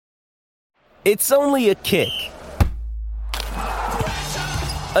It's only a kick.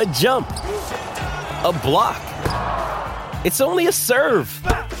 A jump. A block. It's only a serve.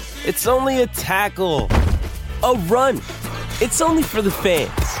 It's only a tackle. A run. It's only for the fans.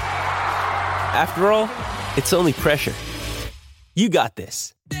 After all, it's only pressure. You got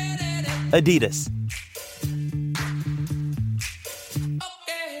this. Adidas.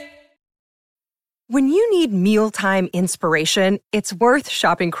 When you need mealtime inspiration, it's worth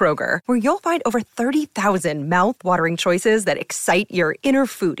shopping Kroger, where you'll find over 30,000 mouth-watering choices that excite your inner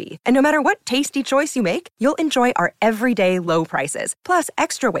foodie. And no matter what tasty choice you make, you'll enjoy our everyday low prices, plus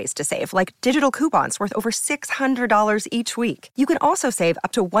extra ways to save, like digital coupons worth over $600 each week. You can also save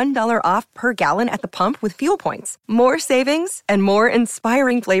up to $1 off per gallon at the pump with fuel points. More savings and more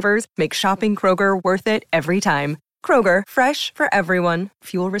inspiring flavors make shopping Kroger worth it every time. Kroger, fresh for everyone.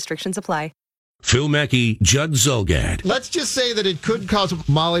 Fuel restrictions apply. Phil Mackey, Judd Zulgad. Let's just say that it could cause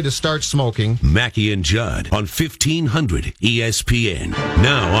Molly to start smoking. Mackey and Judd on 1500 ESPN.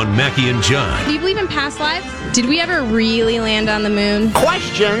 Now on Mackey and Judd. Do you believe in past lives? Did we ever really land on the moon?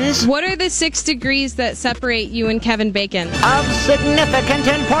 Questions What are the 6 degrees that separate you and Kevin Bacon? of significant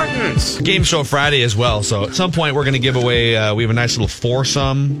importance. Game show Friday as well, so at some point we're going to give away, we have a nice little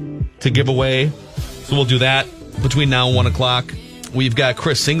foursome to give away, so we'll do that between now and 1 o'clock. We've got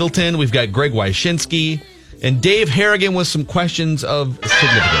Chris Singleton, we've got Greg Wyshynski, and Dave Harrigan with some questions of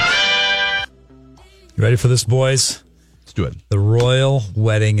significance. You ready for this, boys? Let's do it. The royal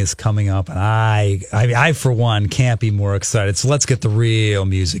wedding is coming up, and I for one, can't be more excited. So let's get the real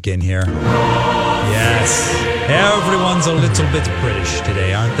music in here. Yes. Everyone's a little bit British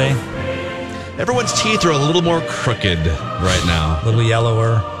today, aren't they? Everyone's teeth are a little more crooked right now. A little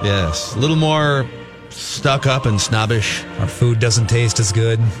yellower. Yes, a little more stuck up and snobbish. Our food doesn't taste as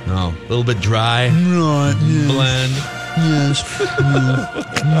good. No, a little bit dry. Right, yes. Bland.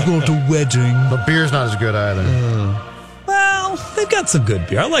 Yes. Go to wedding. But beer's not as good either. Well, they've got some good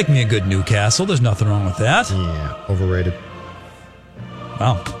beer. I like me a good Newcastle. There's nothing wrong with that. Yeah, overrated.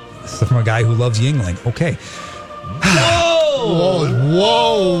 Wow. This is from a guy who loves Yingling. Okay. Whoa,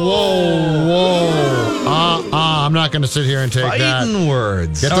 whoa, whoa, whoa. I'm not going to sit here and take Fighting that.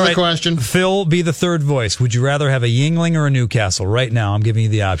 words. Get to All the right, question. Phil, be the third voice. Would you rather have a Yingling or a Newcastle? Right now, I'm giving you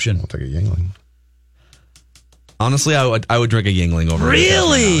the option. I'll take a Yingling. Honestly, I would drink a Yingling over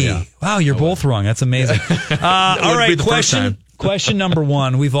Really? a Wow, you're both wrong. That's amazing. All right, be the first time. question number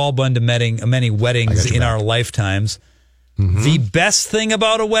one. We've all been to many weddings in our lifetimes. Mm-hmm. The best thing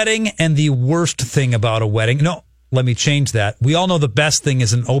about a wedding and the worst thing about a wedding. No, let me change that. We all know the best thing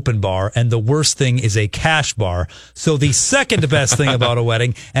is an open bar and the worst thing is a cash bar. So the second best thing about a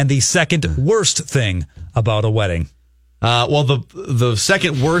wedding and the second worst thing about a wedding. Well, the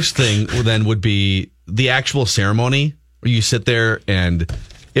second worst thing then would be the actual ceremony where you sit there, and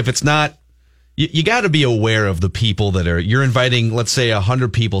if it's not, you got to be aware of the people you're inviting, let's say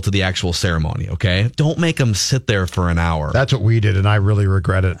 100 people to the actual ceremony, okay? Don't make them sit there for an hour. That's what we did, and I really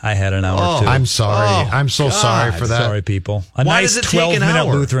regret it. I had an hour too. I'm sorry. I'm so sorry for that. Sorry, people. A Why nice does it take an 12-minute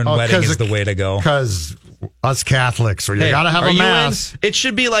hour? Lutheran wedding is the way to go. Because us Catholics, you got to have are a you mass. in? It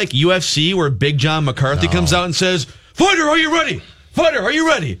should be like UFC where Big John McCarthy comes out and says, "Fighter, are you ready? Fighter, are you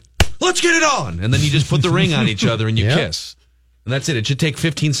ready? Let's get it on." And then you just put the ring on each other and you kiss. And that's it. It should take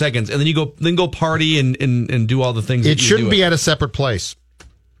 15 seconds. And then you go party and do all the things. It shouldn't be at a separate place.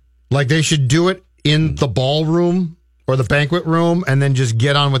 Like they should do it in the ballroom or the banquet room and then just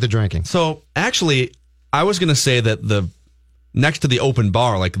get on with the drinking. So actually, I was going to say that next to the open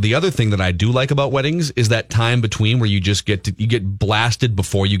bar, like the other thing that I do like about weddings is that time between where you just get blasted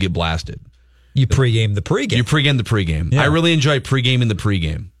before you get blasted. You pregame the pregame. You pregame the pregame. Yeah. I really enjoy pregaming the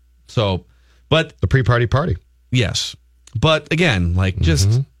pregame. So, but The pre-party party. yes, but again, like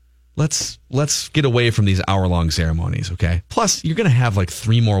just let's get away from these hour-long ceremonies, okay? Plus, you're gonna have like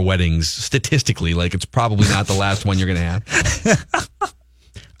 3 more weddings statistically. Like it's probably not the last one you're gonna have.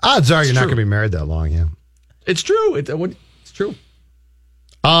 Odds are you're not true. going to be married that long, yeah. It's true. It's true.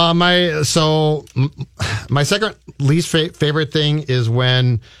 My second least favorite thing is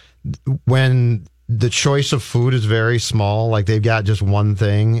when the choice of food is very small, like they've got just one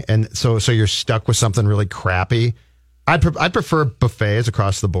thing, and so you're stuck with something really crappy. I'd prefer buffets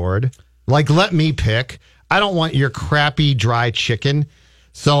across the board. Like, let me pick. I don't want your crappy dry chicken.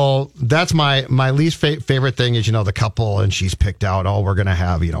 So that's my least favorite thing is, the couple, and she's picked out, we're going to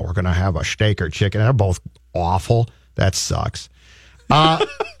have a steak or chicken. They're both awful. That sucks.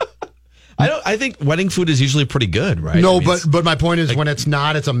 I think wedding food is usually pretty good, right? No, I mean, but my point is when it's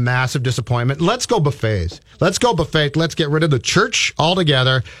not, it's a massive disappointment. Let's go buffets. Let's go buffet. Let's get rid of the church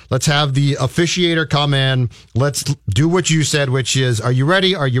altogether. Let's have the officiator come in. Let's do what you said, which is, are you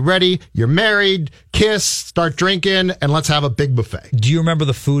ready? Are you ready? You're married. Kiss, start drinking, and let's have a big buffet. Do you remember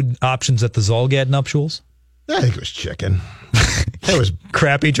the food options at the Zolgad nuptials? I think it was chicken. It was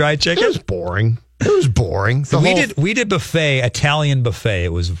Crappy dried chicken? It was boring. It was boring. We did buffet, Italian buffet.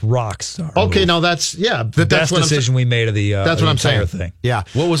 It was rock star. Okay, no, that's the best decision we made of the that's the what I'm entire saying. thing. Yeah.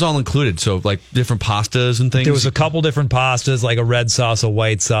 what was all included? So like different pastas and things? There was a couple different pastas, like a red sauce, a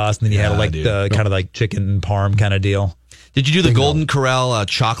white sauce, and then you had like the kind of like chicken and parm kind of deal. Did you do the Golden Corral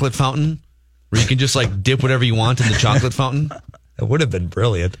chocolate fountain? Where you can just like dip whatever you want in the chocolate fountain? It would have been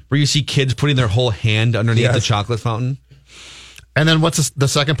brilliant. Where you see kids putting their whole hand underneath the chocolate fountain? And then the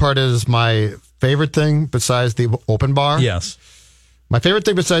second part is my favorite thing besides the open bar? Yes. My favorite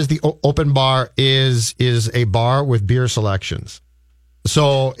thing besides the open bar is a bar with beer selections.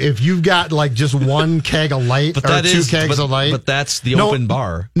 So if you've got like just one keg of light or two kegs of light. But that's the open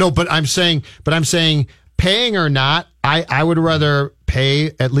bar. No, but I'm saying paying or not, I would rather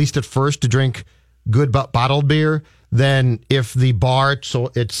pay at least at first to drink good bottled beer than if the bar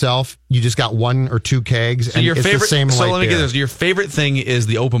itself, you just got one or two kegs and it's the same light beer. So let me get this. Your favorite thing is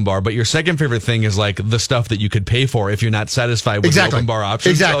the open bar, but your second favorite thing is like the stuff that you could pay for if you're not satisfied with the open bar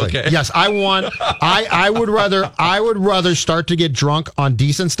options. Exactly. Okay. Yes, I would rather start to get drunk on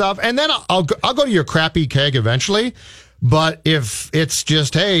decent stuff, and then I'll go to your crappy keg eventually. But if it's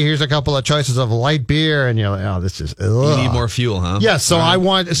just, hey, here's a couple of choices of light beer, and you're like, oh, this is, ugh. You need more fuel, huh? Yeah, so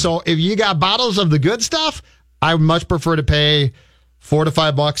so if you got bottles of the good stuff, I would much prefer to pay $4 to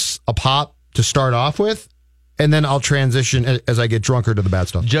 $5 a pop to start off with, and then I'll transition as I get drunker to the bad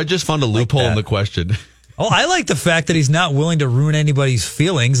stuff. Judd just found a loophole in the question. Oh, I like the fact that he's not willing to ruin anybody's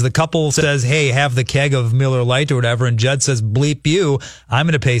feelings. The couple says, hey, have the keg of Miller Lite or whatever, and Judd says, bleep you, I'm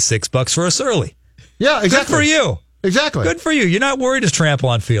going to pay $6 for a Surly. Yeah, exactly. Good for you. Exactly. Good for you. You're not worried to trample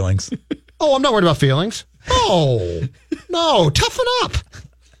on feelings. Oh, I'm not worried about feelings. Oh, no, toughen up.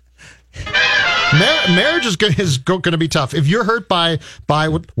 Marriage is going to be tough. If you're hurt by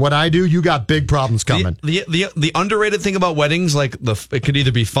what I do, you got big problems coming. The underrated thing about weddings, like it could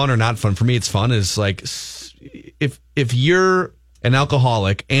either be fun or not fun. For me, it's fun. Is like if you're an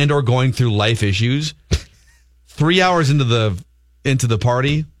alcoholic and or going through life issues, 3 hours into the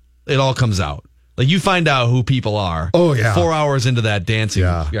party, it all comes out. Like you find out who people are. Oh yeah. 4 hours into that dancing,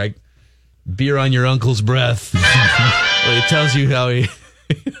 like beer on your uncle's breath. It tells you how he.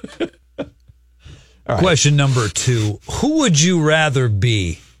 Right. Question number 2. Who would you rather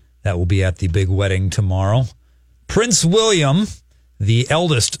be? That will be at the big wedding tomorrow. Prince William, the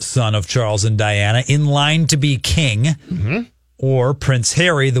eldest son of Charles and Diana, in line to be king, or Prince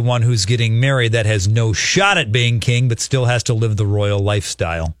Harry, the one who's getting married that has no shot at being king, but still has to live the royal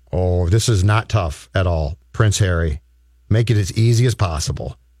lifestyle? Oh, this is not tough at all. Prince Harry. Make it as easy as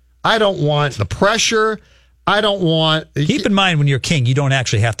possible. I don't want the pressure. I don't want... Keep in mind, when you're king, you don't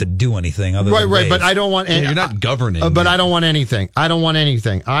actually have to do anything other than Right, but I don't want... you're not governing. But I don't want anything.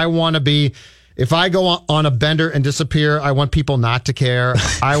 I want to be... If I go on a bender and disappear, I want people not to care.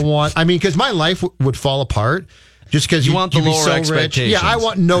 Because my life would fall apart just because you want the lower expectations. Yeah, I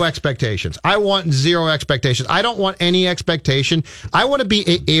want no expectations. I want zero expectations. I don't want any expectation. I want to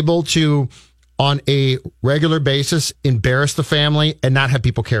be able to, on a regular basis, embarrass the family and not have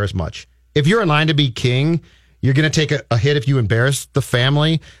people care as much. If you're in line to be king, you're going to take a hit if you embarrass the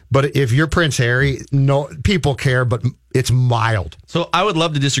family. But if you're Prince Harry, no, people care, but it's mild. So I would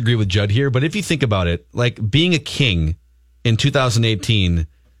love to disagree with Judd here, but if you think about it, like being a king in 2018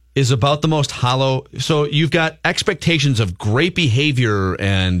 is about the most hollow. So you've got expectations of great behavior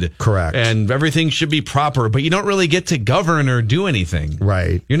and correct, and everything should be proper, but you don't really get to govern or do anything.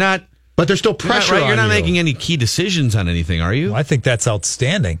 Right. You're not. But there's still pressure. You're not making any key decisions on anything, are you? Well, I think that's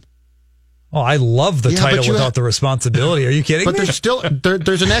outstanding. Oh, I love the title without the responsibility. Are you kidding me? But there's still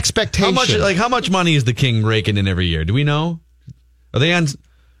there's an expectation. How much money is the king raking in every year? Do we know? What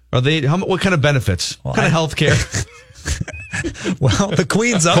kind of benefits? What kind of health care? Well, the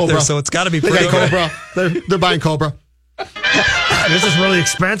Queen's up there, so it's got to be pretty good. Cobra. They're buying Cobra. This is really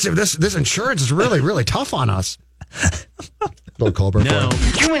expensive. This insurance is really, really tough on us. Little Cobra. No.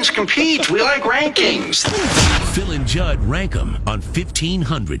 Humans compete. We like rankings. Phil and Judd rank them on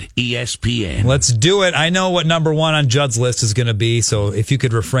 1500 ESPN. Let's do it. I know what number 1 on Judd's list is going to be, so if you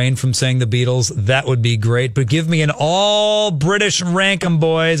could refrain from saying the Beatles, that would be great. But give me an all British rank 'em,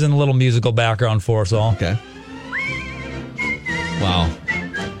 boys, and a little musical background for us all. Okay. Wow.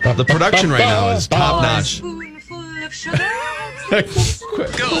 The production right now is top notch.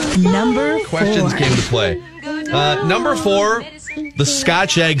 Number 4. Questions came to play. Number 4, the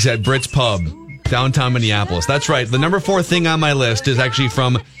Scotch eggs at Brits Pub, downtown Minneapolis. That's right. The number 4 thing on my list is actually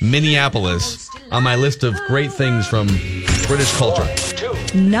from Minneapolis, on my list of great things from British culture.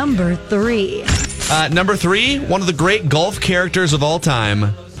 Number 3. Number 3, one of the great golf characters of all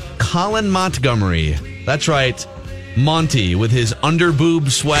time, Colin Montgomery. That's right. Monty, with his underboob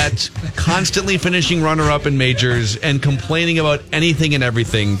sweat, constantly finishing runner-up in majors, and complaining about anything and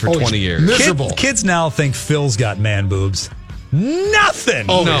everything for 20 years. Miserable. Kids now think Phil's got man boobs. Nothing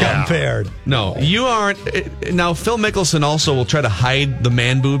compared. No, you aren't. Now, Phil Mickelson also will try to hide the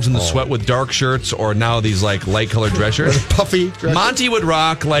man boobs in the sweat with dark shirts or now these like light-colored dress shirts. Puffy dress. Monty would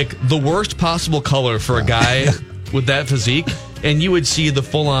rock like the worst possible color for a guy with that physique, and you would see the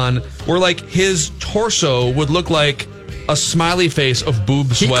full-on, where like his torso would look like a smiley face of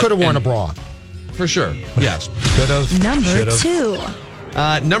boob sweat. He could have worn a bra. For sure, yes. Number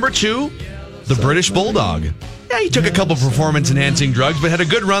 2. Number 2, the British Bulldog. Yeah, he took a couple performance-enhancing drugs, but had a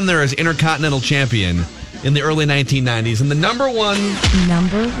good run there as Intercontinental Champion in the early 1990s. And the number one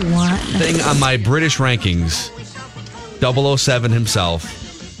thing on my British rankings, 007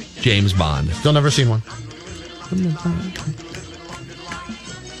 himself, James Bond. Still never seen one.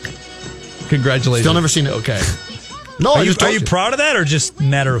 Congratulations. Still never seen it. Okay. No, Are you proud of that or just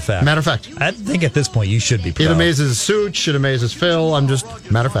matter of fact? Matter of fact. I think at this point you should be proud. It amazes Such. It amazes Phil. I'm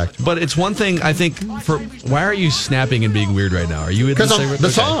just matter of fact. But it's one thing, I think, for why are you snapping and being weird right now? Are you in Because the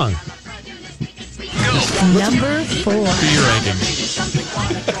song. Number 4. Do your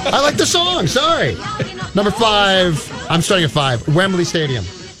rankings. I like the song. Sorry. Number 5. I'm starting at 5. Wembley Stadium.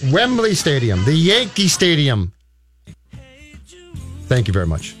 Wembley Stadium. The Yankee Stadium. Thank you very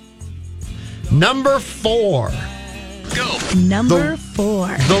much. Number 4. Number 4.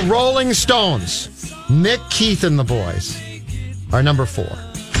 The Rolling Stones. Nick Keith and the boys are number 4.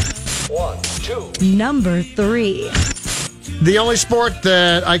 Number 3. The only sport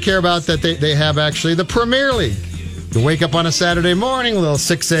that I care about that they have actually, the Premier League. You wake up on a Saturday morning, a little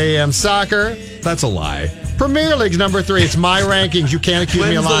 6 a.m. soccer. That's a lie. Premier League's number 3. It's my rankings. You can't accuse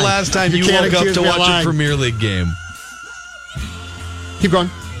me of lying. When's the last time you can't woke up accuse to me of watch a lying. Premier League game? Keep going.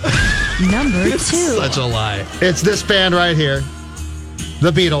 Number 2. Such a lie. It's this band right here.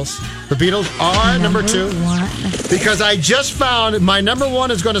 The Beatles. The Beatles are number 2. 1. Because I just found my number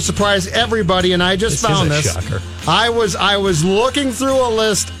 1 is going to surprise everybody, and I just found is a this. shocker. I was looking through a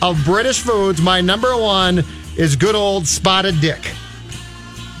list of British foods. My number 1 is good old spotted dick.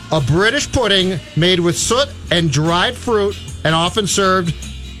 A British pudding made with soot and dried fruit and often served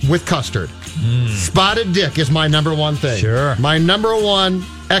with custard. Spotted dick is my number 1 thing. Sure. My number 1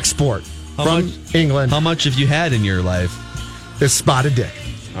 export from England How much have you had in your life? is spotted dick.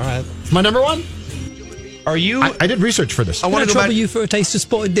 All right. It's my number 1. Are you? I did research for this. I want to go back. you for a taste of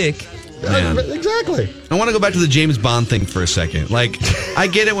spotted dick. Man. Exactly. I want to go back to the James Bond thing for a second. Like, I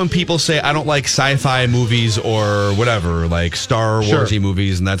get it when people say I don't like sci-fi movies or whatever, like Star Warsy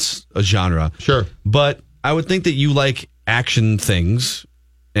movies, and that's a genre. Sure. But I would think that you like action things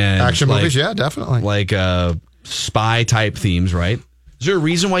and Action like, movies, yeah, definitely. like spy type themes, right? Is there a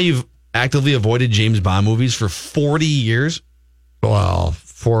reason why you've actively avoided James Bond movies for 40 years? Well,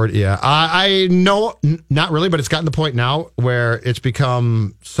 yeah. I know, not really, but it's gotten to the point now where it's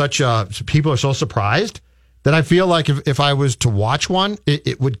become people are so surprised that I feel like if I was to watch one,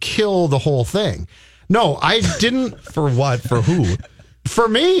 it would kill the whole thing. No, I didn't. For what? For who? For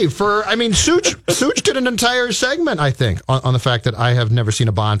me, Such did an entire segment, I think, on the fact that I have never seen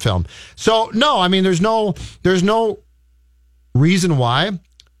a Bond film. So, no, I mean, there's no reason why.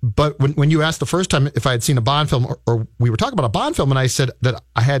 But when you asked the first time if I had seen a Bond film, or we were talking about a Bond film, and I said that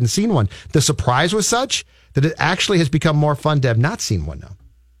I hadn't seen one, the surprise was such that it actually has become more fun to have not seen one now.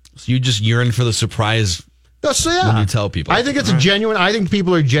 So you just yearn for the surprise when you tell people. I think it's genuine. I think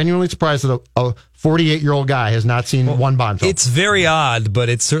people are genuinely surprised that a 48-year-old guy has not seen one Bond film. It's very odd, but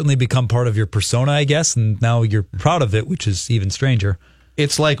it's certainly become part of your persona, I guess, and now you're proud of it, which is even stranger.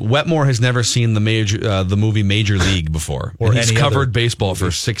 It's like Wetmore has never seen the movie Major League before. Or and he's covered baseball movie.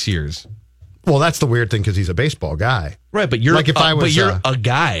 for 6 years. Well, that's the weird thing because he's a baseball guy. Right, but you're you're a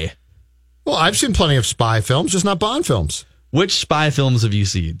guy. Well, I've seen plenty of spy films, just not Bond films. Which spy films have you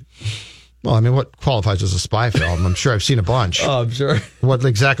seen? Well, I mean, what qualifies as a spy film? I'm sure I've seen a bunch. Oh, I'm sure. What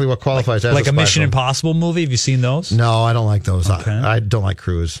qualifies as like a spy a Mission film? Impossible movie? Have you seen those? No, I don't like those. Okay. I don't like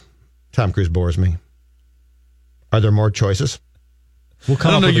Cruise. Tom Cruise bores me. Are there more choices? We'll come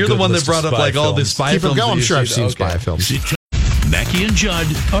I don't up know. with a You're the good one that list of brought up spy like all films. the spy Keep films. it going. that I'm you've sure I've seen. seen spy films. Mackie and Judd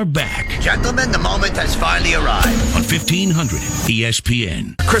are back Gentlemen, the moment has finally arrived. on 1500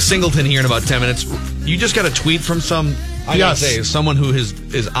 ESPN. Chris Singleton here in about 10 minutes. You just got a tweet from some I gotta say, someone who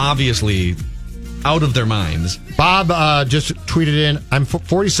is obviously out of their minds. Bob just tweeted in, I'm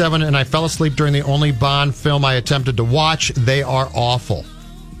 47 and I fell asleep during the only Bond film I attempted to watch. They are awful.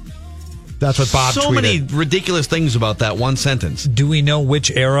 That's what Bob tweeted. So many ridiculous things about that one sentence. Do we know which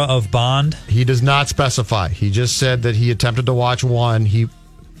era of Bond? He does not specify. He just said that he attempted to watch one. He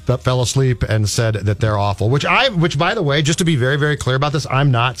fell asleep and said that they're awful. Which, by the way, just to be very, very clear about this, I'm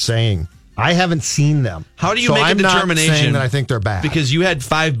not saying. I haven't seen them. How do you make a determination? Not saying that I think they're bad. Because you had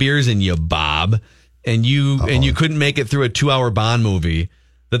 5 beers in you, Bob, and you couldn't make it through a 2-hour Bond movie,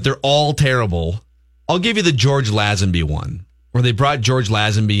 that they're all terrible. I'll give you the George Lazenby one, where they brought George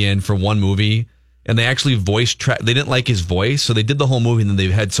Lazenby in for one movie, and they actually voice track. They didn't like his voice, so they did the whole movie, and then they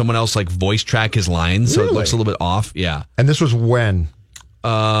had someone else like voice track his lines, so it looks a little bit off. Yeah. And this was when?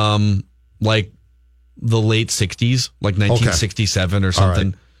 Like the late 60s, like 1967 or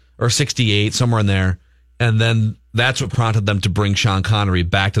something. Right. Or 68, somewhere in there. And then that's what prompted them to bring Sean Connery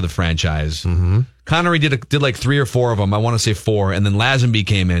back to the franchise. Mm-hmm. Connery did like 3 or 4 of them. I want to say 4. And then Lazenby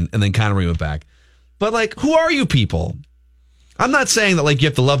came in, and then Connery went back. But, like, who are you people? I'm not saying that, like, you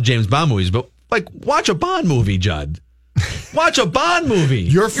have to love James Bond movies, but, like, watch a Bond movie, Judd. Watch a Bond movie.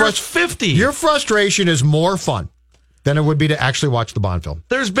 You're 50. Your frustration is more fun than it would be to actually watch the Bond film.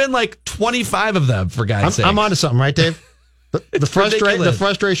 There's been, like, 25 of them, for God's sake. I'm onto something, right, Dave? The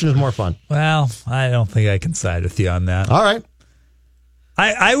frustration is more fun. Well, I don't think I can side with you on that. All right.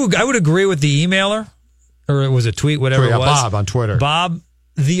 I would agree with the emailer, or it was a tweet, whatever it was. Bob on Twitter. Bob,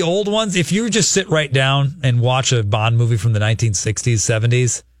 the old ones, if you just sit right down and watch a Bond movie from the 1960s,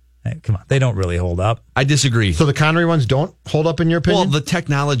 70s, hey, come on, they don't really hold up. I disagree. So the Connery ones don't hold up in your opinion? Well, the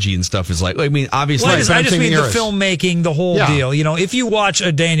technology and stuff is like, I mean, obviously. Well, I just mean the filmmaking, the whole deal. You know, if you watch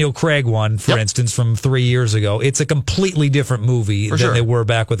a Daniel Craig one, for instance, from 3 years ago, it's a completely different movie than they were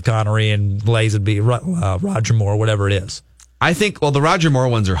back with Connery and Lazenby, Roger Moore, whatever it is. I think, the Roger Moore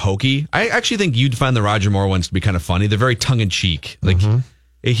ones are hokey. I actually think you'd find the Roger Moore ones to be kind of funny. They're very tongue-in-cheek. Like,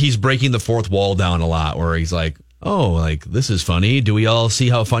 he's breaking the fourth wall down a lot, where he's like, oh, like, this is funny. Do we all see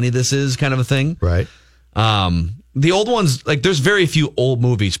how funny this is, kind of a thing? Right. The old ones, like, there's very few old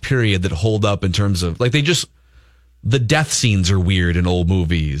movies, period, that hold up in terms of, like, the death scenes are weird in old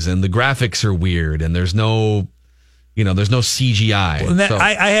movies, and the graphics are weird, and there's no CGI. Well,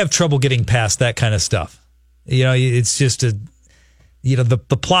 I have trouble getting past that kind of stuff. You know, it's just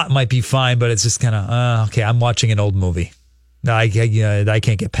the plot might be fine, but it's just kind of, okay, I'm watching an old movie. No, I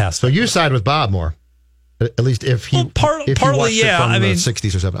can't get past So that. you side with Bob more. At least if he partly, it from I mean, the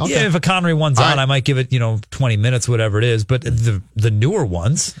 60s or something. Okay. Yeah, if a Connery one's on, I might give it 20 minutes, whatever it is. But the newer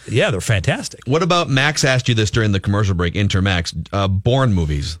ones, they're fantastic. What about, Max asked you this during the commercial break, Max, Bourne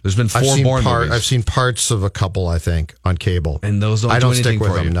movies. There's been 4 Bourne movies. I've seen parts of a couple, I think, on cable. And those don't I don't do stick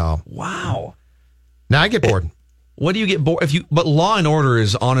with for them, you. no. Wow. Now I get bored. What do you get bored? But Law and Order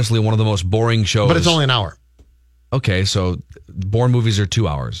is honestly one of the most boring shows. But it's only an hour. Okay, so Bourne movies are 2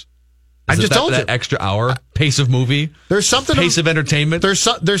 hours. I just told you that extra hour pace of movie. There's something pace of entertainment.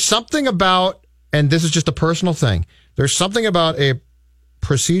 There's something about, and this is just a personal thing. There's something about a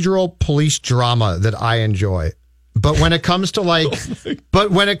procedural police drama that I enjoy. But when it comes to like,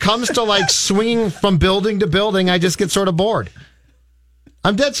 swinging from building to building, I just get sort of bored.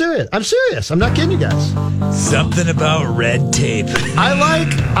 I'm dead serious. I'm serious. I'm not kidding you guys. Something about red tape. I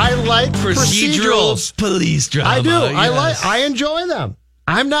like procedurals. Police drama. I do. Yes. I enjoy them.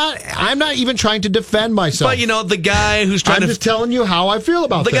 I'm not even trying to defend myself. But the guy who's trying I'm just telling you how I feel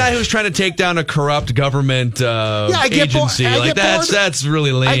about the things. guy who's trying to take down a corrupt government agency. That's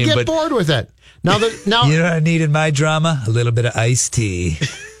really lame. I get bored with it. Now you know what I need in my drama? A little bit of iced tea.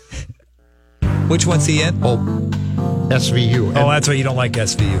 Which one's he in? Oh, SVU. That's why you don't like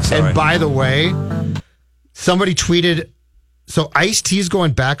SVU. Sorry. And by the way, somebody tweeted, so Ice-T's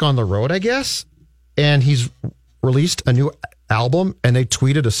going back on the road, I guess, and he's released a new album, and they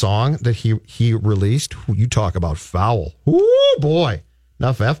tweeted a song that he released. You talk about foul. Ooh, boy.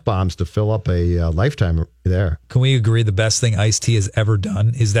 Enough F-bombs to fill up a lifetime there. Can we agree the best thing Ice-T has ever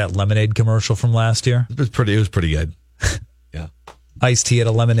done is that lemonade commercial from last year? It was pretty good. Yeah. Ice-T at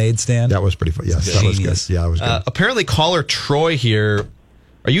a lemonade stand. That was pretty fun. Yes, that was good. Yeah, it was good. Apparently, caller Troy here.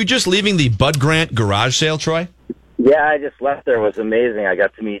 Are you just leaving the Bud Grant garage sale, Troy? Yeah, I just left there. It was amazing. I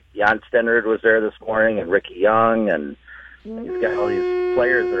got to meet Jan Stenrud was there this morning, and Ricky Young, and he's got all these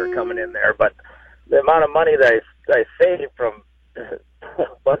players that are coming in there. But the amount of money that I saved from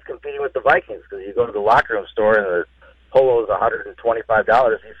us competing with the Vikings, because you go to the locker room store and the polo is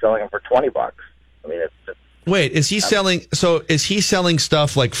 $125. He's selling them for $20. I mean, it's wait, is he selling? So is he selling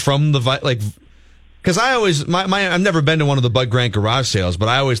stuff like from the Because I've never been to one of the Bud Grant garage sales, but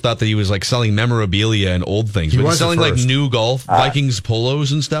I always thought that he was like selling memorabilia and old things. But he's selling like new golf, Vikings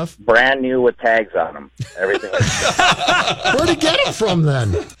polos and stuff. Brand new with tags on them. Everything. Where'd he get them from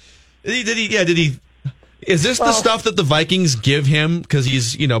then? Did he? Is this the stuff that the Vikings give him because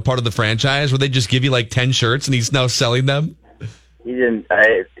he's part of the franchise, where they just give you like 10 shirts and he's now selling them? He didn't.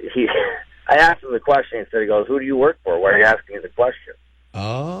 I asked him the question. He goes, "Who do you work for? Why are you asking me the question?"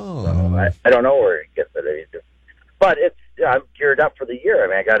 Oh, so I don't know where he gets it. But I'm geared up for the year. I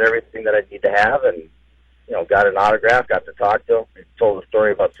mean, I got everything that I need to have, and got an autograph, got to talk to him, told a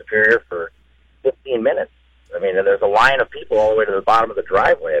story about Superior for 15 minutes. I mean, and there's a line of people all the way to the bottom of the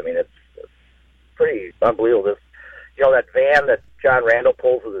driveway. I mean, it's pretty unbelievable. That van that John Randall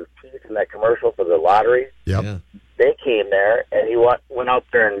pulls with his teeth in that commercial for the lottery. Yep. Yeah. They came there, and he went out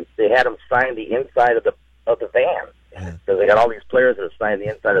there, and they had him sign the inside of the van. Because they got all these players that have signed the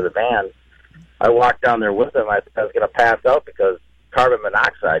inside of the van. I walked down there with them. I was going to pass out because carbon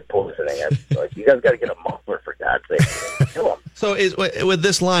monoxide poisoning. Like, you guys got to get a muffler, for God's sake. Kill him. So with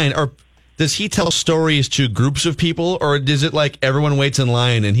this line, does he tell stories to groups of people, or is it like everyone waits in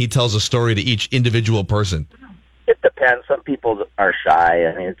line and he tells a story to each individual person? It depends. Some people are shy.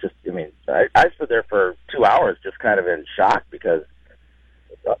 I mean, I stood there for 2 hours just kind of in shock because,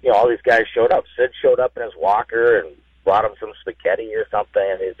 all these guys showed up. Sid showed up in his walker and brought him some spaghetti or something.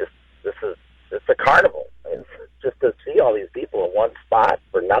 And it's a carnival. It's just to see all these people in one spot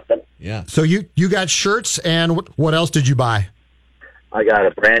for nothing. Yeah. So you got shirts, and what else did you buy? I got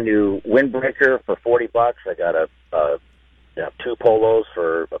a brand new windbreaker for $40. I got two polos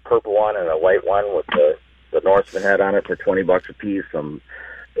for a purple one and a white one with the Norseman head on it for $20 a piece.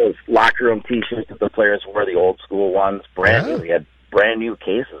 Those locker room T-shirts that the players wore, the old school ones, brand new. We had brand new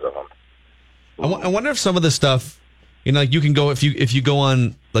cases of them. I wonder if some of the stuff, like you can go if you go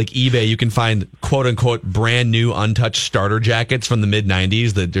on like eBay, you can find quote unquote brand new untouched starter jackets from the mid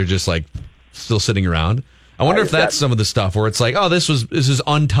 '90s that they're just like still sitting around. I wonder if that's some of the stuff where it's like, oh, this is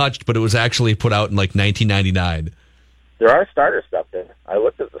untouched, but it was actually put out in like 1999. There are starter stuff there. I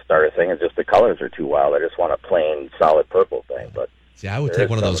looked at the starter thing, and just the colors are too wild. I just want a plain, solid purple thing. But see, I would take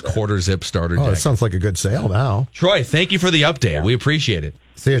one of those quarter zip starter jackets. It sounds like a good sale now. Troy, thank you for the update. Yeah. We appreciate it.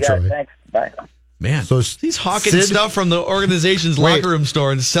 See you, Troy. Thanks. Bye. Man, so he's hawking stuff from the organization's locker room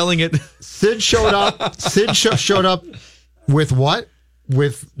store and selling it. Sid showed up. Showed up with what?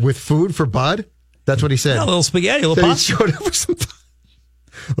 With food for Bud? That's what he said. Yeah, a little spaghetti, a little pasta. He showed up with some.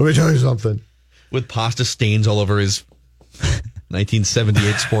 Let me tell you something. With pasta stains all over his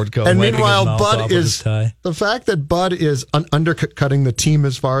 1978 sport coat. And meanwhile, Bud is the fact that Bud is undercutting the team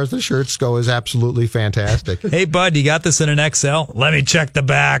as far as the shirts go is absolutely fantastic. Hey, Bud, you got this in an XL? Let me check the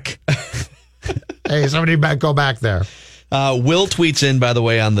back. Hey, somebody go back there. Will tweets in, by the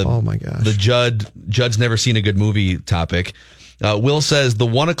way, on the the Judd's never seen a good movie topic. Will says the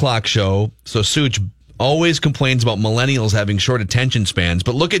 1 o'clock show. So Such always complains about millennials having short attention spans,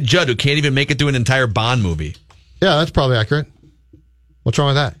 but look at Judd, who can't even make it through an entire Bond movie. Yeah, that's probably accurate. What's wrong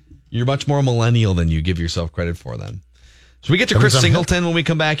with that? You're much more millennial than you give yourself credit for then. So we get to Chris Singleton when we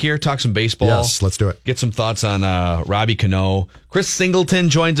come back here, talk some baseball. Yes, let's do it. Get some thoughts on Robbie Cano. Chris Singleton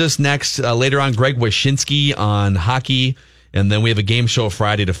joins us next. Later on, Greg Wyshynski on hockey. And then we have a game show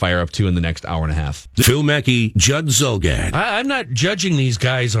Friday to fire up to in the next hour and a half. Phil Mackey, Judd Zulgad. I'm not judging these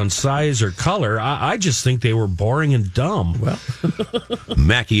guys on size or color. I just think they were boring and dumb. Well,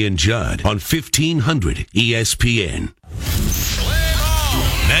 Mackey and Judd on 1500 ESPN.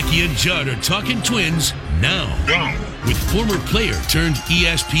 Mackey and Judd are talking Twins now. With former player turned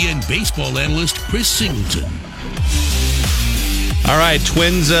ESPN baseball analyst Chris Singleton. All right,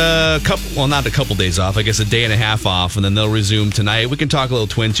 Twins, not a couple days off, I guess a day and a half off, and then they'll resume tonight. We can talk a little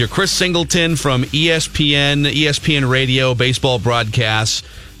Twins here. Chris Singleton from ESPN Radio, baseball broadcasts.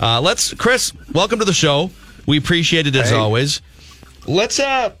 Chris, welcome to the show. We appreciate it as always. Let's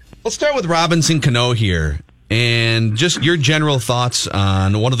start with Robinson Cano here, and just your general thoughts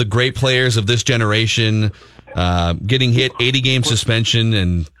on one of the great players of this generation, getting hit 80-game suspension,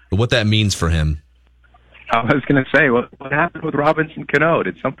 and what that means for him. I was going to say, what happened with Robinson Cano?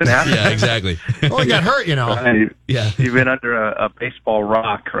 Did something happen? Yeah, exactly. Well, he got hurt, Right. Yeah. You've been under a baseball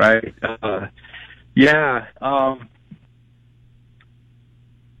rock, right? It's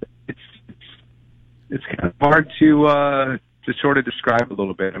kind of hard to sort of describe a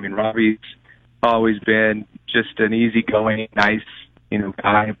little bit. I mean, Robbie's always been just an easygoing, nice,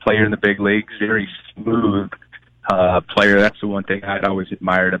 guy, player in the big leagues, very smooth player. That's the one thing I'd always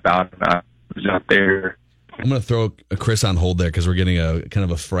admired about him. I was out there. I'm going to throw Chris on hold there because we're getting a kind of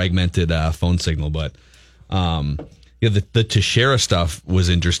a fragmented phone signal. But the Teixeira stuff was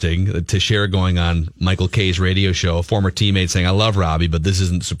interesting. Teixeira going on Michael Kay's radio show, a former teammate saying, I love Robbie, but this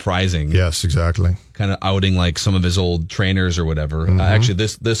isn't surprising. Yes, exactly. Kind of outing like some of his old trainers or whatever. Actually,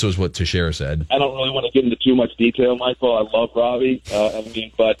 this was what Teixeira said. I don't really want to get into too much detail, Michael. I love Robbie.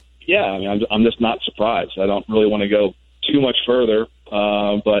 But I'm just not surprised. I don't really want to go too much further.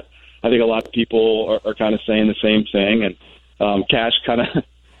 But I think a lot of people are kind of saying the same thing. And Cash kind of,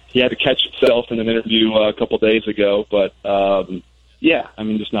 he had to catch himself in an interview a couple days ago. But,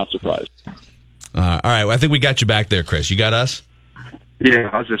 just not surprised. All right. Well, I think we got you back there, Chris. You got us? Yeah,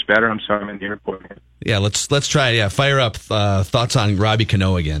 how's this better? I'm sorry, I'm in the airport. Yeah, let's try. Yeah, fire up thoughts on Robbie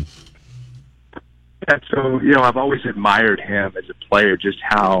Cano again. Yeah, so, I've always admired him as a player, just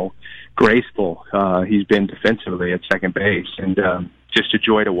how graceful he's been defensively at second base. And just a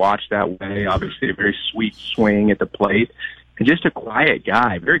joy to watch that way. Obviously, a very sweet swing at the plate. And just a quiet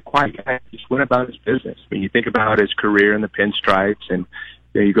guy, very quiet guy. Just went about his business. When you think about his career in the pinstripes, and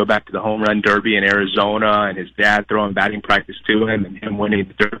you go back to the home run derby in Arizona, and his dad throwing batting practice to him, and him winning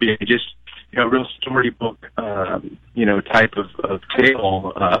the derby, and just real storybook, type of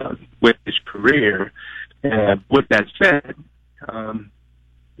tale with his career. With that said,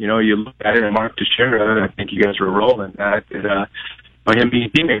 you look at it, and Mark Teixeira, I think you guys were rolling that. By him being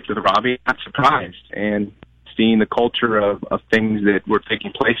teammates with Robbie, not surprised, and seeing the culture of things that were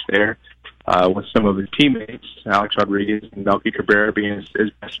taking place there with some of his teammates, Alex Rodriguez and Melky Cabrera being his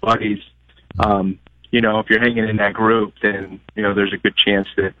best buddies. If you're hanging in that group, then there's a good chance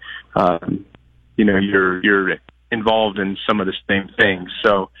that you're involved in some of the same things.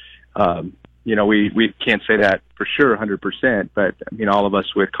 So we can't say that for sure 100%, but all of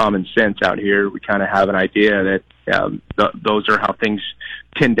us with common sense out here, we kind of have an idea that those are how things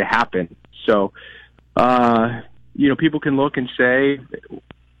tend to happen. So people can look and say,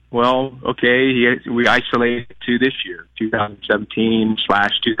 well, okay, we isolated to this year,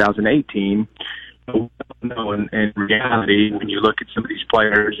 2017/2018. No, in reality, when you look at some of these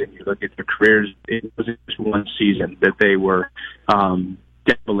players and you look at their careers, it wasn't just one season that they were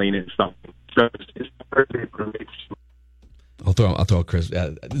dabbling in something. So it's perfect. I'll throw Chris. I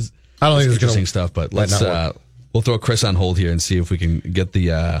don't think it's interesting stuff, but let's we'll throw Chris on hold here and see if we can get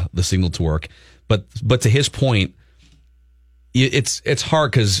the signal to work. But to his point, it's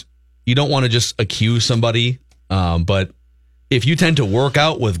hard because you don't want to just accuse somebody. But if you tend to work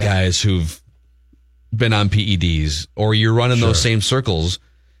out with guys who've been on PEDs or you're running those same circles,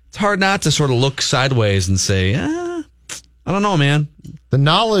 it's hard not to sort of look sideways and say, I don't know, man. The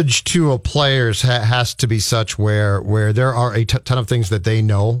knowledge to a players has to be such where there are a ton of things that they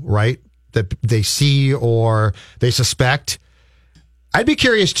know, right? That they see or they suspect. I'd be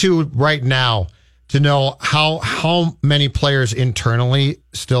curious too right now to know how many players internally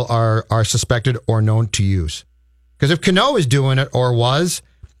still are suspected or known to use. Because if Cano is doing it or was,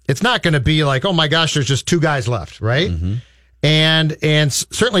 it's not going to be like, oh my gosh, there's just two guys left, right? Mm-hmm. And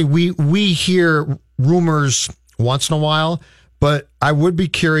certainly we hear rumors once in a while, but I would be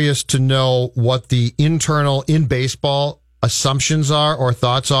curious to know what the internal in baseball assumptions are or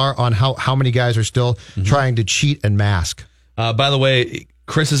thoughts are on how many guys are still trying to cheat and mask. By the way,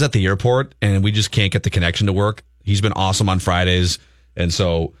 Chris is at the airport and we just can't get the connection to work. He's been awesome on Fridays. And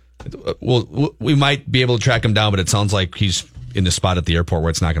so we might be able to track him down, but it sounds like he's in the spot at the airport where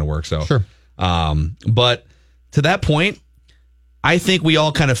it's not going to work. So, sure. But to that point, I think we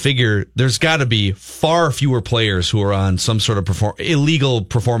all kind of figure there's got to be far fewer players who are on some sort of illegal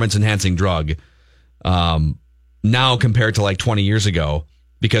performance enhancing drug now compared to like 20 years ago,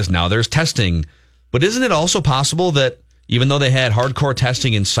 because now there's testing. But isn't it also possible that even though they had hardcore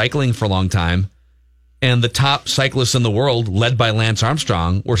testing in cycling for a long time, and the top cyclists in the world, led by Lance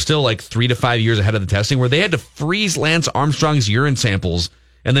Armstrong, were still like 3 to 5 years ahead of the testing, where they had to freeze Lance Armstrong's urine samples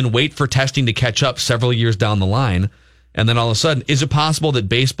and then wait for testing to catch up several years down the line? And then all of a sudden, is it possible that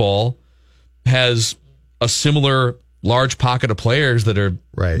baseball has a similar large pocket of players that are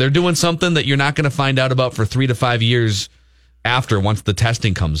they're doing something that you're not going to find out about for 3 to 5 years after, once the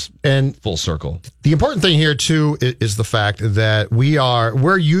testing comes full circle? The important thing here too is the fact that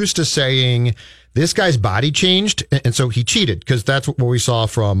we're used to saying this guy's body changed, and so he cheated, because that's what we saw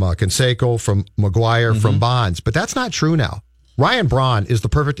from Canseco, from McGuire, from Bonds. But that's not true now. Ryan Braun is the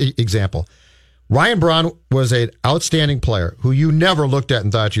perfect example. Ryan Braun was an outstanding player who you never looked at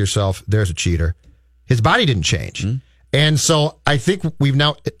and thought to yourself, there's a cheater. His body didn't change. Mm-hmm. And so I think we've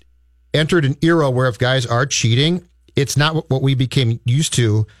now entered an era where if guys are cheating, it's not what we became used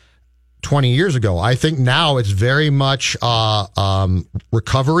to 20 years ago. I think now it's very much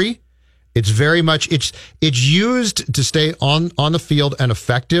recovery. It's very much it's used to stay on the field and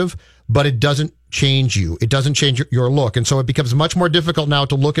effective, but it doesn't change you. It doesn't change your look. And so it becomes much more difficult now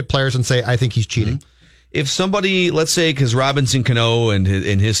to look at players and say, I think he's cheating. Mm-hmm. If somebody, let's say, because Robinson Cano and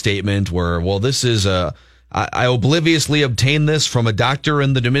in his statement were, well, this is I obliviously obtained this from a doctor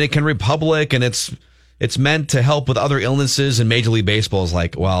in the Dominican Republic, and it's meant to help with other illnesses. And Major League Baseball is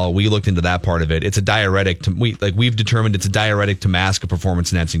like, well, we looked into that part of it. It's a diuretic. We've determined it's a diuretic to mask a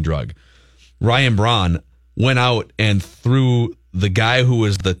performance-enhancing drug. Ryan Braun went out and threw the guy who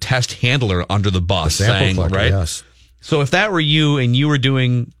was the test handler under the bus, saying, right? Yes. So if that were you and you were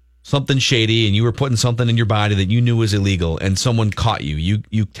doing something shady and you were putting something in your body that you knew was illegal and someone caught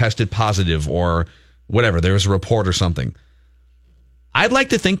you tested positive or whatever, there was a report or something, I'd like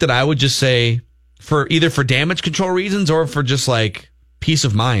to think that I would just say, for either for damage control reasons or for just like peace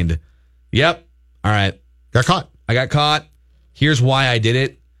of mind, yep, all right, I got caught. Here's why I did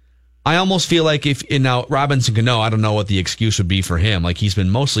it. I almost feel like now Robinson Cano, I don't know what the excuse would be for him. Like, he's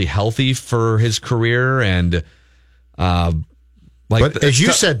been mostly healthy for his career, and but as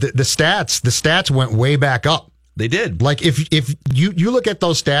you said, the stats went way back up. They did. Like, if you look at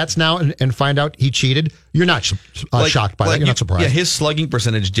those stats now and find out he cheated, you're not shocked by that. You're not surprised. Yeah, his slugging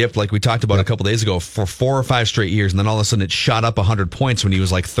percentage dipped, like we talked about a couple days ago, for 4 or 5 straight years, and then all of a sudden it shot up 100 points when he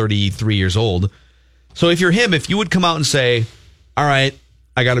was like 33 years old. So if you're him, if you would come out and say, all right,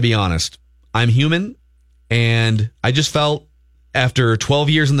 I got to be honest, I'm human, and I just felt after 12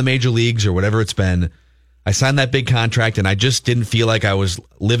 years in the major leagues or whatever it's been, I signed that big contract, and I just didn't feel like I was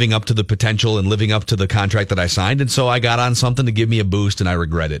living up to the potential and living up to the contract that I signed, and so I got on something to give me a boost, and I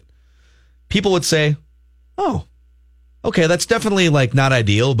regret it. People would say, oh, okay, that's definitely like not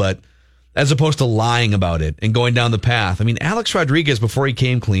ideal, but as opposed to lying about it and going down the path. I mean, Alex Rodriguez, before he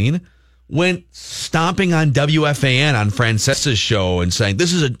came clean, went stomping on WFAN on Francesa's show and saying,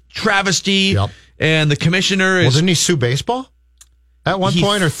 this is a travesty, and the commissioner is... Well, didn't he sue baseball at one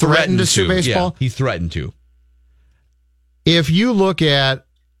point, or threatened to sue baseball? Yeah, he threatened to. If you look at,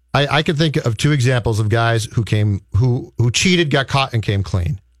 I can think of 2 examples of guys who cheated, got caught, and came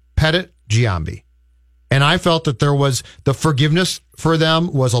clean. Pettit, Giambi. And I felt that the forgiveness for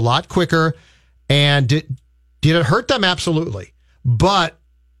them was a lot quicker. And did it hurt them? Absolutely. But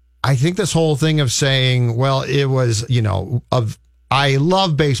I think this whole thing of saying, well, it was, I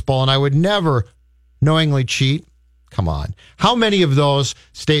love baseball and I would never knowingly cheat. Come on. How many of those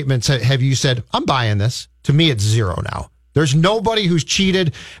statements have you said, I'm buying this? To me, it's 0 now. There's nobody who's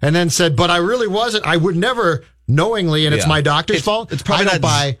cheated and then said, but I really wasn't. I would never knowingly, and it's my doctor's fault. It's probably I don't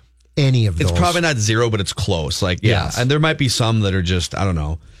buy any of those. It's probably not 0, but it's close. Like, Yes. And there might be some that are just, I don't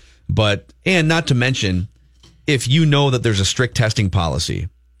know. But, and not to mention, if you know that there's a strict testing policy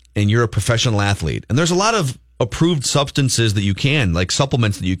and you're a professional athlete, and there's a lot of approved substances that you can, like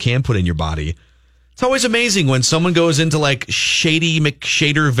supplements that you can put in your body. It's always amazing when someone goes into like shady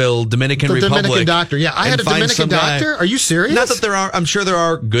McShaderville, Dominican Republic. Dominican doctor. Yeah, I had a Dominican doctor. Are you serious? Not that there are, I'm sure there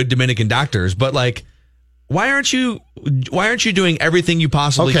are good Dominican doctors, but like, why aren't you doing everything you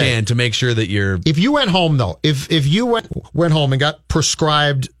possibly can to make sure that you're... If you went home though, if you went home and got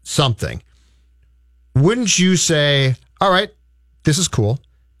prescribed something, wouldn't you say, all right, this is cool.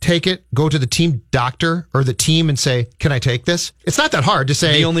 Take it, go to the team doctor or the team and say, can I take this? It's not that hard to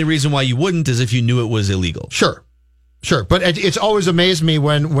say. The only reason why you wouldn't is if you knew it was illegal. Sure. But it's always amazed me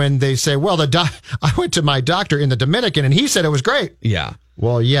when they say, well, I went to my doctor in the Dominican and he said it was great. Yeah.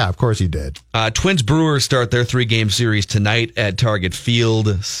 Well, yeah, of course he did. Twins Brewers start their 3-game series tonight at Target Field,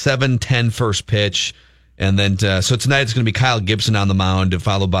 7:10 first pitch. And then, so tonight it's going to be Kyle Gibson on the mound,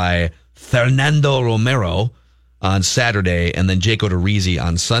 followed by Fernando Romero on Saturday, and then Jake Odorizzi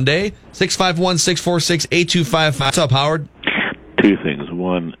on Sunday. 651-646-8255. What's up, Howard? 2 things.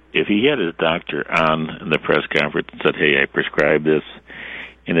 One, if he had his doctor on in the press conference and said, hey, I prescribed this,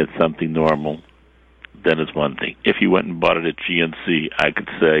 and it's something normal, then it's one thing. If he went and bought it at GNC, I could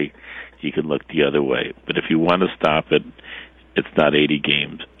say he could look the other way. But if you want to stop it, it's not 80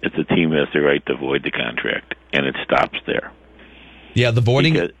 games. It's a team has the right to void the contract, and it stops there. Yeah, the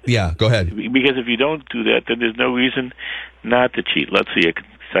voiding. Go ahead. Because if you don't do that, then there's no reason not to cheat. Let's see, you can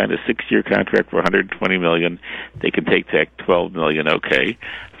sign a 6-year contract for $120 million. They can take that $12 million, okay.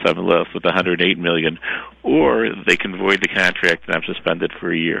 So I'm left with $108 million, or they can void the contract and I'm suspended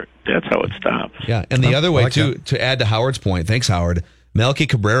for a year. That's how it stops. Yeah, and the other way too, to add to Howard's point. Thanks, Howard. Melky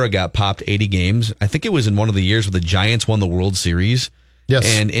Cabrera got popped 80 games. I think it was in one of the years where the Giants won the World Series. Yes,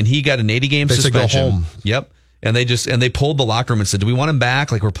 and he got an 80-game suspension. Said go home. Yep. And they pulled the locker room and said, do we want him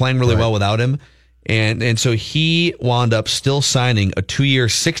back? Like, we're playing really well without him. And so he wound up still signing a 2-year,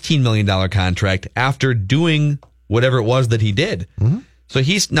 $16 million contract after doing whatever it was that he did. Mm-hmm. So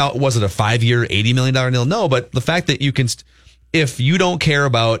now, was it a 5-year, $80 million deal? No, but the fact that you can, if you don't care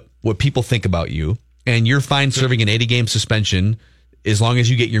about what people think about you, and you're fine serving an 80-game suspension as long as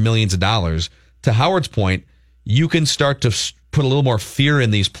you get your millions of dollars. To Howard's point, you can start to put a little more fear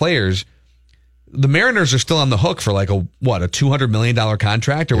in these players. The Mariners are still on the hook for like a $200 million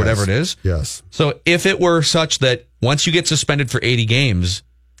contract or whatever it is. Yes. So if it were such that once you get suspended for 80 games,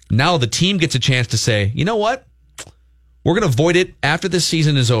 now the team gets a chance to say, you know what? We're going to void it after this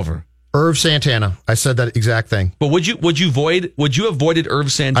season is over. Irv Santana. I said that exact thing. But would you have voided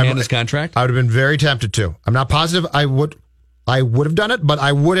Irv Santana's contract? I would have been very tempted to. I'm not positive I would have done it, but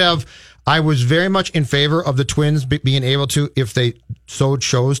I would have. I was very much in favor of the Twins being able to, if they so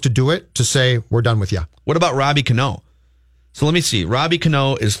chose to do it, to say, we're done with you. What about Robbie Cano? So let me see. Robbie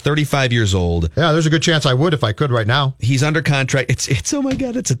Cano is 35 years old. Yeah, there's a good chance I would if I could right now. He's under contract. It's oh my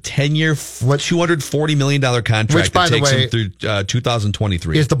God, it's a 10-year, $240 million contract which, by that takes the way, him through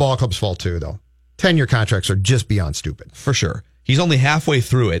 2023. It's the ball club's fault too, though. 10-year contracts are just beyond stupid. For sure. He's only halfway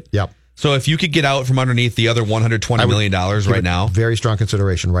through it. Yep. So if you could get out from underneath the other $120 million right now. Very strong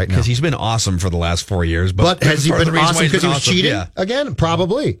consideration right now. Because he's been awesome for the last 4 years. But has he been awesome because he was cheating? Yeah. Again,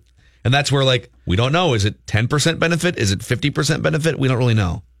 probably. And that's where, we don't know. Is it 10% benefit? Is it 50% benefit? We don't really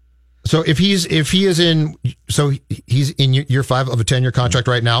know. So he's in year 5 of a 10-year contract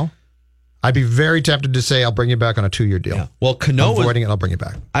right now, I'd be very tempted to say I'll bring you back on a 2-year deal. Yeah. Well, Cano I'm voiding it. I'll bring you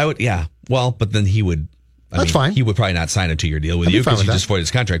back. I would. Yeah. Well, but then he would. That's fine. He would probably not sign a 2-year deal with you because he just voided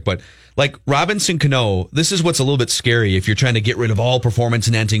his contract. But Robinson Cano, this is what's a little bit scary if you're trying to get rid of all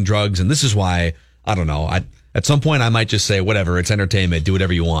performance-enhancing drugs, and this is why I don't know. At some point, I might just say, whatever, it's entertainment, do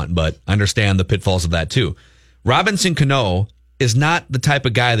whatever you want. But I understand the pitfalls of that, too. Robinson Cano is not the type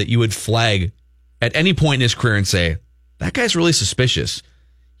of guy that you would flag at any point in his career and say, that guy's really suspicious.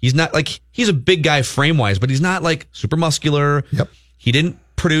 He's not he's a big guy frame-wise, but he's not super muscular. Yep. He didn't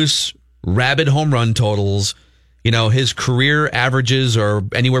produce rabid home run totals. His career averages are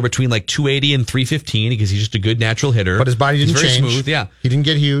anywhere between 280 and 315 because he's just a good natural hitter. But his body didn't change. Smooth. Yeah. He didn't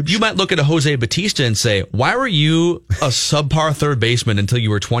get huge. You might look at a Jose Bautista and say, why were you a subpar third baseman until you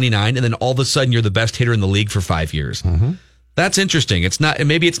were 29 and then all of a sudden you're the best hitter in the league for 5 years? Mm-hmm. That's interesting.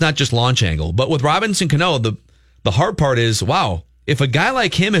 Maybe it's not just launch angle, but with Robinson Cano, the hard part is, wow, if a guy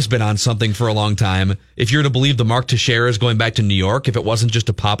like him has been on something for a long time, if you're to believe the Mark Teixeira's going back to New York, if it wasn't just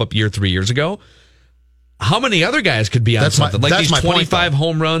a pop-up year 3 years ago, how many other guys could be on something? These 25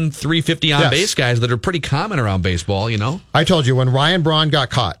 home run, 350 on base guys that are pretty common around baseball, I told you, when Ryan Braun got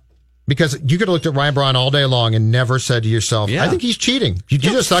caught, because you could have looked at Ryan Braun all day long and never said to yourself, I think he's cheating. You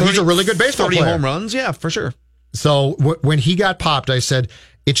just thought he's a really good baseball 30 player. 30 home runs, yeah, for sure. So when he got popped, I said,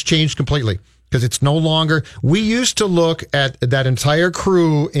 it's changed completely. Because it's no longer, we used to look at that entire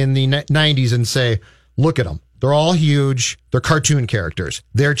crew in the 90s and say, look at them. They're all huge. They're cartoon characters.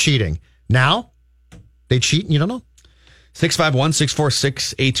 They're cheating. Now, they cheat and you don't know.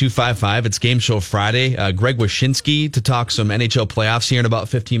 651-646-8255. It's Game Show Friday. Greg Wyshynski to talk some NHL playoffs here in about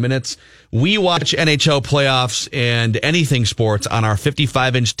 15 minutes. We watch NHL playoffs and anything sports on our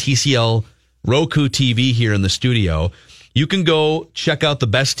 55-inch TCL Roku TV here in the studio. You can go check out the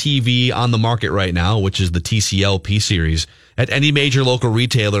best TV on the market right now, which is the TCL P-Series, at any major local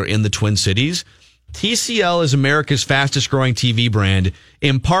retailer in the Twin Cities. TCL is America's fastest growing TV brand,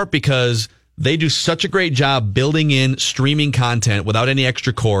 in part because they do such a great job building in streaming content without any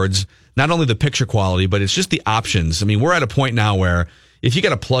extra cords. Not only the picture quality, but it's just the options. I mean, we're at a point now where if you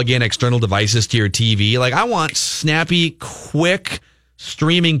got to plug in external devices to your TV, I want snappy, quick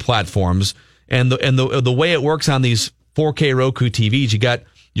streaming platforms. And the way it works on these 4K Roku TVs, you got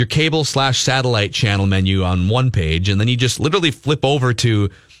your cable/satellite channel menu on one page, and then you just literally flip over to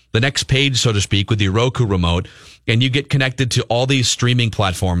the next page, so to speak, with your Roku remote, and you get connected to all these streaming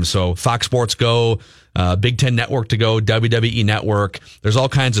platforms. So Fox Sports Go, Big Ten Network to go, WWE Network. There's all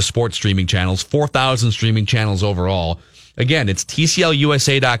kinds of sports streaming channels, 4,000 streaming channels overall. Again, it's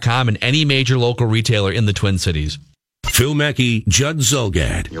TCLUSA.com and any major local retailer in the Twin Cities. Phil Mackey, Judd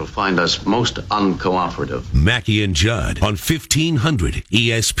Zulgad. You'll find us most uncooperative. Mackey and Judd on 1500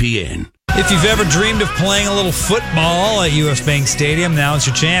 ESPN. If you've ever dreamed of playing a little football at U.S. Bank Stadium, now's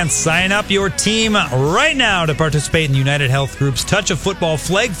your chance. Sign up your team right now to participate in United Health Group's Touch of Football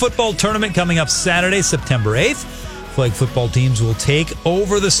Flag Football Tournament coming up Saturday, September 8th. Flag football teams will take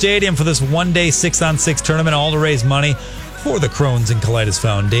over the stadium for this one-day 6-on-6 tournament, all to raise money for the Crohn's and Colitis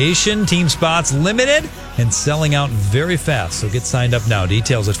Foundation. Team spots limited and selling out very fast. So get signed up now.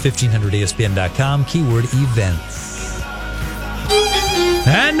 Details at 1500ESPN.com, keyword events.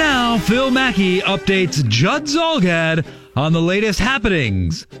 And now, Phil Mackey updates Judd Zulgad on the latest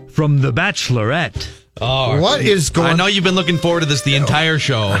happenings from The Bachelorette. Oh, what is going on? I know you've been looking forward to this the entire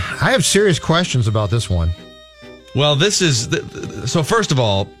show. I have serious questions about this one. Well, this is... So first of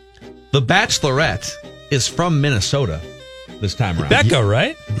all, The Bachelorette is from Minnesota this time around. Becca,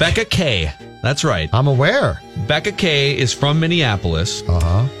 right? Becca K. That's right. I'm aware. Becca K is from Minneapolis.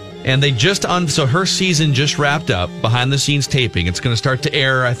 Uh-huh. And they just so her season just wrapped up, behind the scenes taping. It's going to start to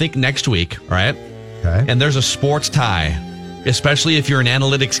air, I think, next week, right? Okay. And there's a sports tie, especially if you're an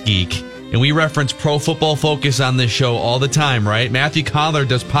analytics geek. And we reference Pro Football Focus on this show all the time, right? Matthew Collar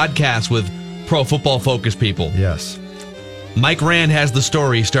does podcasts with Pro Football Focus people. Yes. Mike Rand has the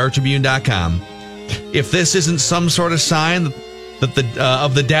story, StarTribune.com. If this isn't some sort of sign that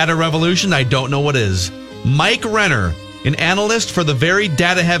of the data revolution, I don't know what is. Mike Renner, an analyst for the very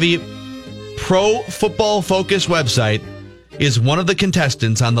data-heavy Pro Football Focus website, is one of the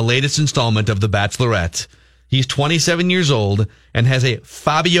contestants on the latest installment of The Bachelorette. He's 27 years old and has a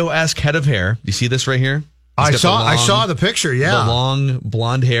Fabio-esque head of hair. You see this right here? I saw the picture, yeah. The long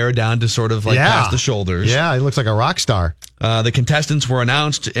blonde hair down to sort of like past the shoulders. Yeah, he looks like a rock star. The contestants were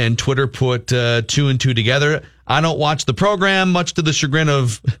announced, and Twitter put 2 and 2 together. I don't watch the program, much to the chagrin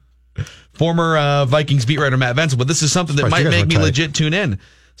of former Vikings beat writer Matt Venzel, but this is something that might make me legit tune in.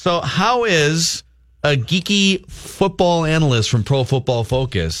 So how is a geeky football analyst from Pro Football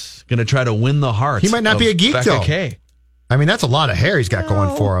Focus going to try to win the hearts? He might not be a geek, Becca though. K. I mean, that's a lot of hair he's got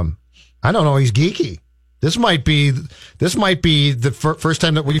going for him. I don't know. He's geeky. This might be the first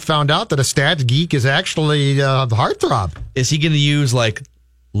time that we found out that a stats geek is actually a heartthrob. Is he going to use like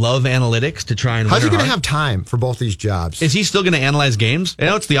Love Analytics to try and How's win he her going to heart? have time for both these jobs? Is he still going to analyze games? I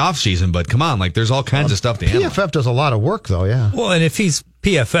know it's the off season, but come on, like there's all kinds of stuff to analyze. PFF does a lot of work, though, yeah. Well, and if he's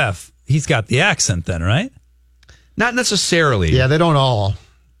PFF, he's got the accent then, right? Not necessarily. Yeah, they don't all.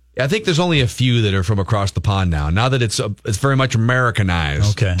 I think there's only a few that are from across the pond now. Now that it's very much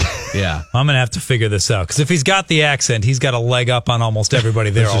Americanized. Okay. Yeah. I'm going to have to figure this out. Because if he's got the accent, he's got a leg up on almost everybody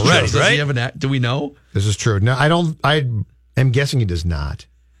there already, Does right? he have an do we know? This is true. No, I am guessing he does not.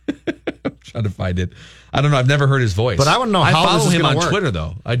 I'm trying to find it. I don't know. I've never heard his voice. But I want to know I how follow this is him going on to work. Twitter,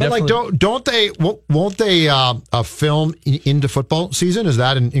 though. I But definitely won't they film into football season? Is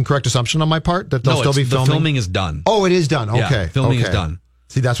that an incorrect assumption on my part that they'll still be filming? The filming is done. Oh, it is done. Okay. Yeah, filming is done.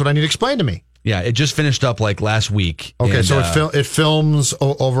 See, that's what I need explained to me. Yeah, it just finished up like last week. Okay, and, so it films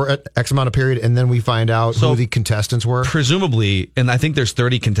over at X amount of period, and then we find out who the contestants were? Presumably, and I think there's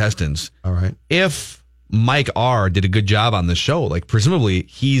 30 contestants. All right. If Mike R. did a good job on the show, like presumably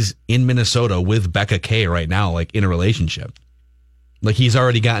he's in Minnesota with Becca K right now, like in a relationship. Like he's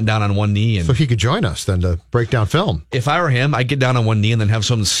already gotten down on one knee. And so he could join us then to break down film. If I were him, I'd get down on one knee and then have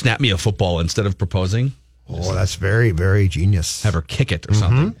someone snap me a football instead of proposing. Oh, that's very, very genius. Have her kick it or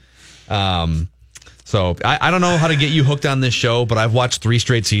something. So I don't know how to get you hooked on this show, but I've watched 3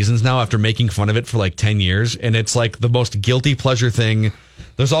 straight seasons now after making fun of it for like 10 years. And it's like the most guilty pleasure thing.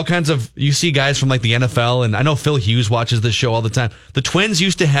 There's all kinds of, you see guys from like the NFL, and I know Phil Hughes watches this show all the time. The Twins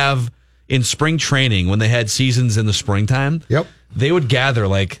used to have in spring training when they had seasons in the springtime. Yep. They would gather,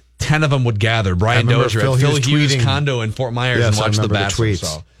 like 10 of them would gather. Brian Dozier at Phil Hughes condo in Fort Myers and watch The Bachelor.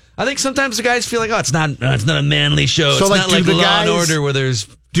 So I think sometimes the guys feel like, oh, it's not a manly show. So it's not like Law and Order where there's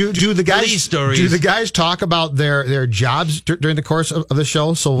do the guys police stories. Do the guys talk about their jobs during the course of the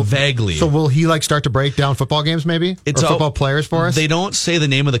show? So vaguely. So will he like start to break down football games maybe? Or football players for us? They don't say the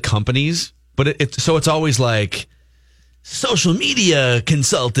name of the companies, but it's always like social media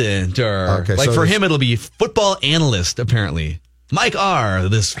consultant or for him it'll be football analyst apparently. Mike R.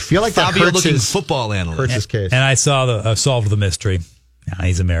 This I feel like that hurts looking his, football analyst. Hurts his case. And I solved the mystery. Yeah,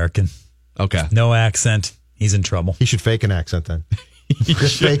 he's American. Okay. No accent. He's in trouble. He should fake an accent then.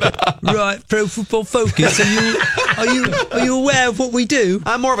 Just fake it. Right, Pro Football Focus. Are you aware of what we do?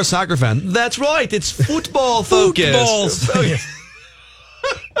 I'm more of a soccer fan. That's right. It's football focus.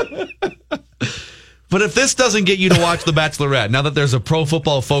 But if this doesn't get you to watch The Bachelorette, now that there's a Pro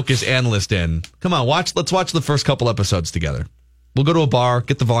Football Focus analyst in, come on, let's watch the first couple episodes together. We'll go to a bar,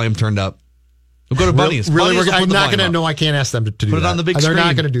 get the volume turned up. We'll go to Bunny's. Really, Bunny's I'm not going to. No, I can't ask them to do that. Put it on the big They're screen.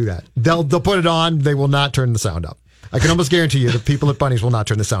 not going to do that. They'll put it on. They will not turn the sound up. I can almost guarantee you the people at Bunny's will not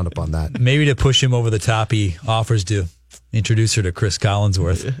turn the sound up on that. Maybe to push him over the top, he offers to introduce her to Chris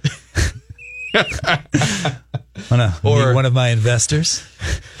Collinsworth. Or one of my investors.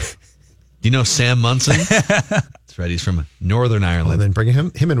 Do you know Sam Munson? That's right. He's from Northern Ireland. And then bringing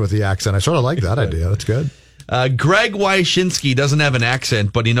him in with the accent. I sort of like that idea. That's good. Greg Wyshynski doesn't have an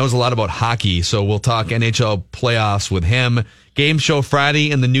accent, but he knows a lot about hockey, so we'll talk NHL playoffs with him. Game show Friday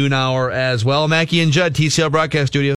in the noon hour as well. Mackie and Judd, TCL Broadcast Studio.